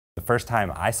first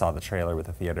time I saw the trailer with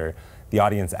the theater, the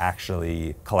audience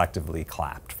actually collectively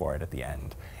clapped for it at the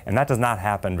end. And that does not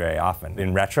happen very often.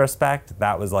 In retrospect,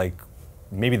 that was like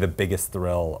maybe the biggest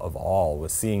thrill of all,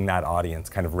 was seeing that audience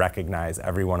kind of recognize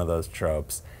every one of those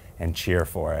tropes and cheer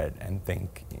for it and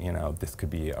think, you know, this could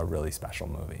be a really special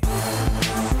movie.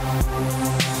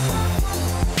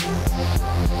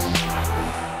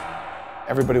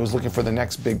 Everybody was looking for the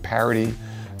next big parody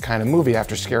kind of movie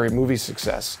after Scary Movie's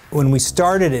success. When we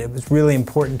started it, it was really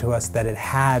important to us that it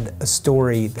had a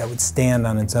story that would stand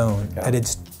on its own, that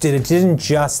it didn't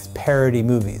just parody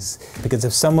movies. Because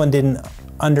if someone didn't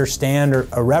understand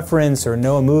a reference or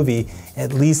know a movie,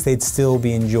 at least they'd still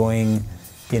be enjoying,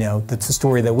 you know, the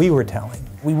story that we were telling.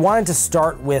 We wanted to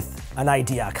start with an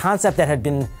idea, a concept that had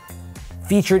been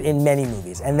featured in many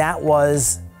movies, and that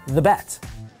was the bet.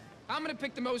 I'm gonna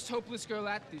pick the most hopeless girl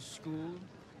at this school,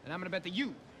 and I'm gonna bet that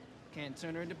you can't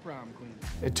turn her into prom queen.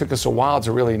 It took us a while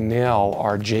to really nail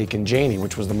our Jake and Janie,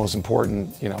 which was the most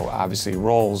important, you know, obviously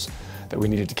roles that we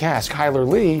needed to cast. Kyler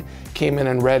Lee came in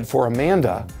and read for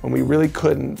Amanda when we really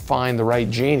couldn't find the right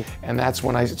Janie. And that's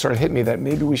when it sort of hit me that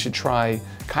maybe we should try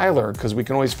Kyler, because we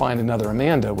can always find another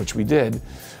Amanda, which we did.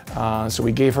 So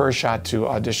we gave her a shot to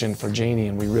audition for Janie,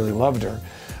 and we really loved her.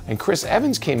 And Chris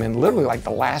Evans came in literally like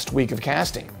the last week of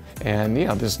casting. And, you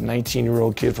know, this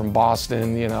 19-year-old kid from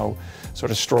Boston, you know,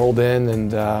 sort of strolled in,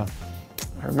 and I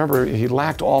remember he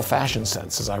lacked all fashion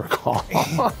sense, as I recall.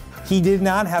 He did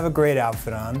not have a great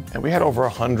outfit on. And we had over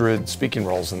 100 speaking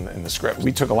roles in the script.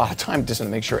 We took a lot of time just to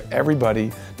make sure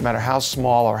everybody, no matter how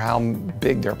small or how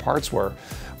big their parts were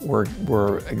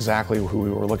exactly who we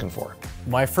were looking for.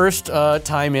 My first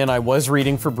time in, I was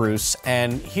reading for Bruce,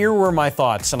 and here were my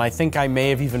thoughts, and I think I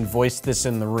may have even voiced this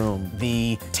in the room.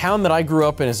 The town that I grew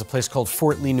up in is a place called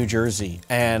Fort Lee, New Jersey,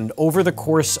 and over the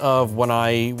course of when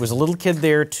I was a little kid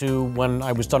there to when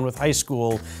I was done with high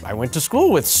school, I went to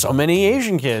school with so many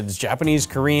Asian kids, Japanese,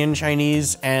 Korean,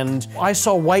 Chinese, and I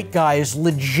saw white guys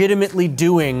legitimately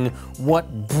doing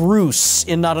what Bruce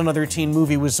in Not Another Teen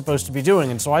Movie was supposed to be doing,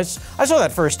 and so I saw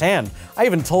that firsthand. I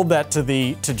even told that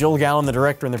to Joel Gallen, the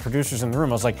director, and the producers in the room.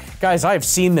 I was like, guys, I've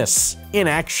seen this in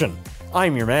action.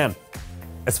 I'm your man.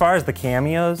 As far as the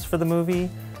cameos for the movie,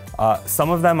 some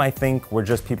of them I think were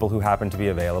just people who happened to be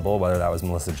available, whether that was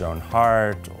Melissa Joan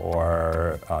Hart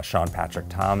or Sean Patrick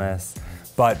Thomas.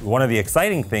 But one of the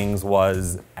exciting things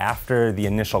was after the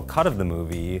initial cut of the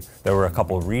movie, there were a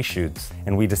couple reshoots,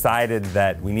 and we decided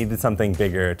that we needed something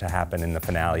bigger to happen in the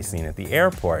finale scene at the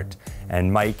airport.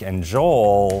 And Mike and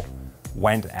Joel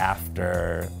went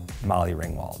after Molly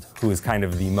Ringwald, who is kind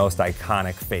of the most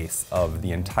iconic face of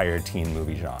the entire teen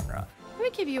movie genre. Let me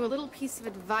give you a little piece of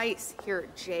advice here,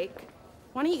 Jake.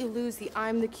 Why don't you lose the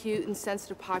I'm the cute and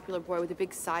sensitive popular boy with the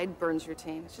big sideburns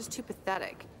routine? It's just too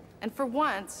pathetic. And for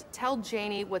once, tell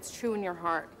Janie what's true in your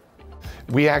heart.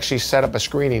 We actually set up a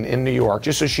screening in New York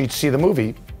just so she'd see the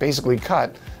movie, basically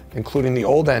cut, including the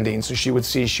old ending, so she would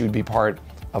see she would be part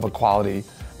of a quality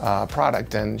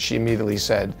product, and she immediately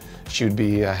said she would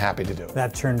be happy to do it.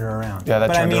 That turned her around. Yeah,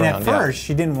 that turned her around. But I mean, at first,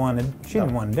 she didn't want to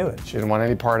do it. She didn't want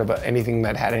any part of anything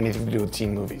that had anything to do with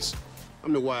teen movies.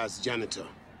 I'm the wise janitor.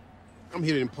 I'm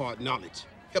here to impart knowledge,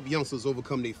 help youngsters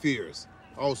overcome their fears,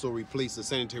 also replace the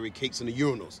sanitary cakes in the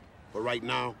urinals. But right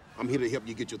now, I'm here to help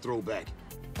you get your throwback.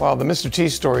 Well, the Mr. T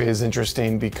story is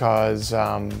interesting because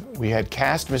we had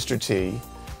cast Mr. T.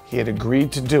 He had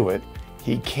agreed to do it.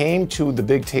 He came to the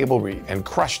big table read and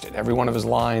crushed it. Every one of his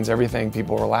lines, everything,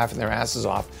 people were laughing their asses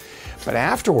off. But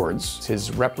afterwards,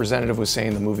 his representative was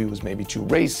saying the movie was maybe too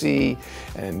racy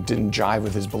and didn't jive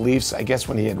with his beliefs. I guess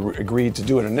when he had agreed to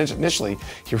do it initially,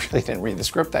 he really didn't read the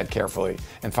script that carefully.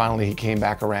 And finally, he came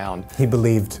back around. He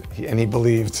believed. And he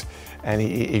believed, and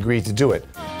he agreed to do it.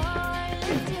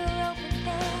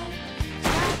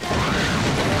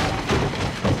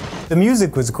 The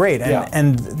music was great,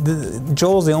 and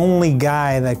Joel's the only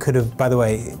guy that could have, by the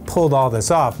way, pulled all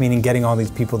this off, meaning getting all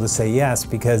these people to say yes,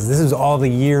 because this is all the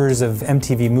years of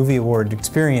MTV Movie Award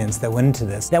experience that went into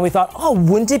this. Then we thought, oh,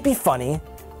 wouldn't it be funny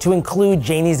to include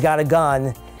Janie's Got a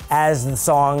Gun as the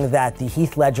song that the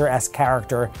Heath Ledger-esque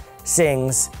character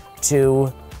sings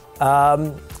to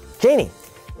Janie.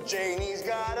 Janie's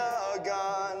got a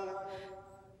gun.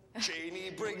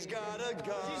 Janie Briggs got a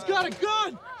gun. She's got a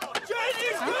gun!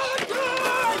 Janie's got a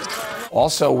gun!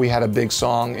 Also, we had a big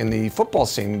song in the football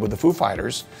scene with the Foo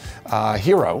Fighters,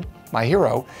 Hero, My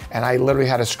Hero, and I literally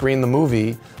had to screen the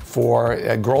movie for,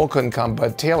 Grohl couldn't come,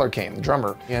 but Taylor came, the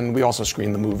drummer. And we also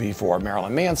screened the movie for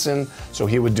Marilyn Manson, so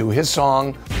he would do his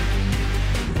song.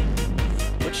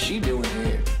 What's she doing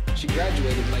here? She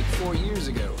graduated like 4 years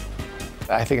ago.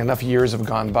 I think enough years have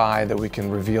gone by that we can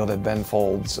reveal that Ben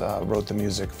Folds wrote the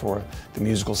music for the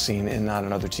musical scene in Not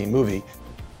Another Teen Movie.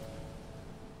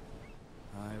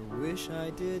 I wish I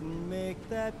didn't make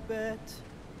that bet.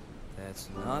 That's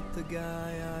not the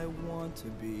guy I want to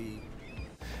be.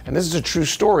 And this is a true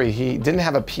story. He didn't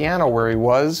have a piano where he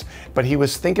was, but he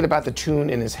was thinking about the tune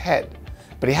in his head.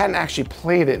 But he hadn't actually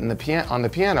played it on the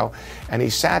piano, and he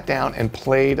sat down and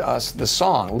played us the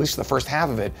song, at least the first half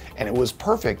of it, and it was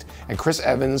perfect. And Chris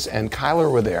Evans and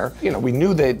Kyler were there. You know, we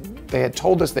knew they had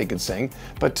told us they could sing,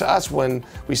 but to us, when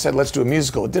we said, let's do a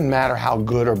musical, it didn't matter how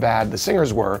good or bad the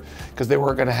singers were, because they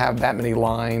weren't gonna have that many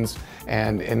lines,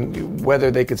 and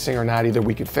whether they could sing or not, either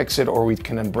we could fix it or we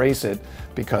can embrace it,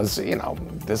 because, you know,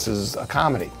 this is a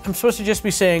comedy. I'm supposed to just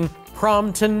be saying,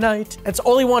 prom tonight. That's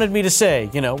all he wanted me to say,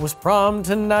 you know, was prom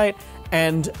tonight.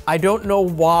 And I don't know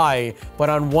why, but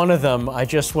on one of them, I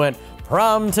just went,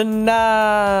 prom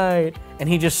tonight. And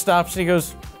he just stops and he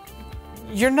goes,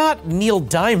 you're not Neil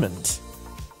Diamond.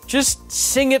 Just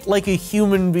sing it like a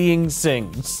human being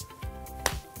sings.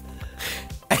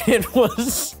 And it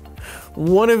was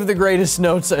one of the greatest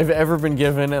notes I've ever been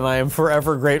given, and I am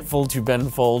forever grateful to Ben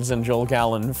Folds and Joel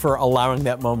Gallen for allowing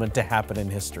that moment to happen in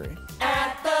history.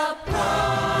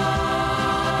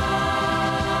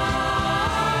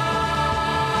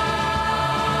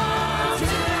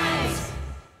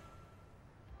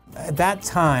 At that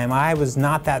time, I was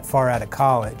not that far out of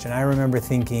college, and I remember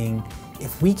thinking,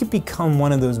 if we could become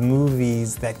one of those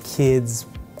movies that kids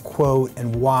quote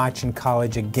and watch in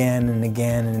college again and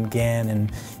again and again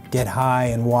and get high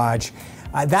and watch,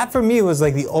 that for me was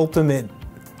like the ultimate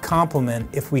compliment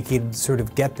if we could sort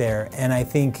of get there. And I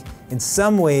think in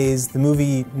some ways the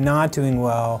movie not doing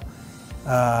well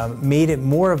made it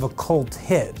more of a cult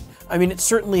hit. I mean, it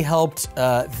certainly helped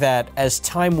that as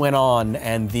time went on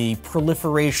and the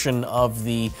proliferation of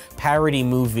the parody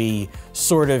movie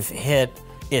sort of hit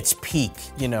its peak,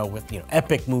 you know, with, you know,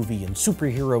 epic movie and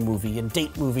superhero movie and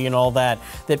date movie and all that,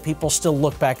 that people still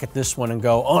look back at this one and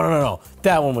go, oh, no,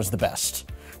 that one was the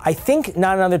best. I think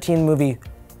Not Another Teen Movie,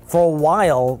 for a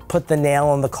while, put the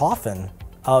nail in the coffin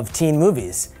of teen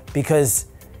movies, because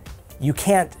you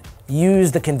can't use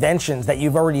the conventions that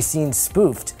you've already seen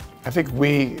spoofed. I think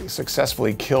we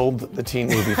successfully killed the teen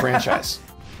movie franchise.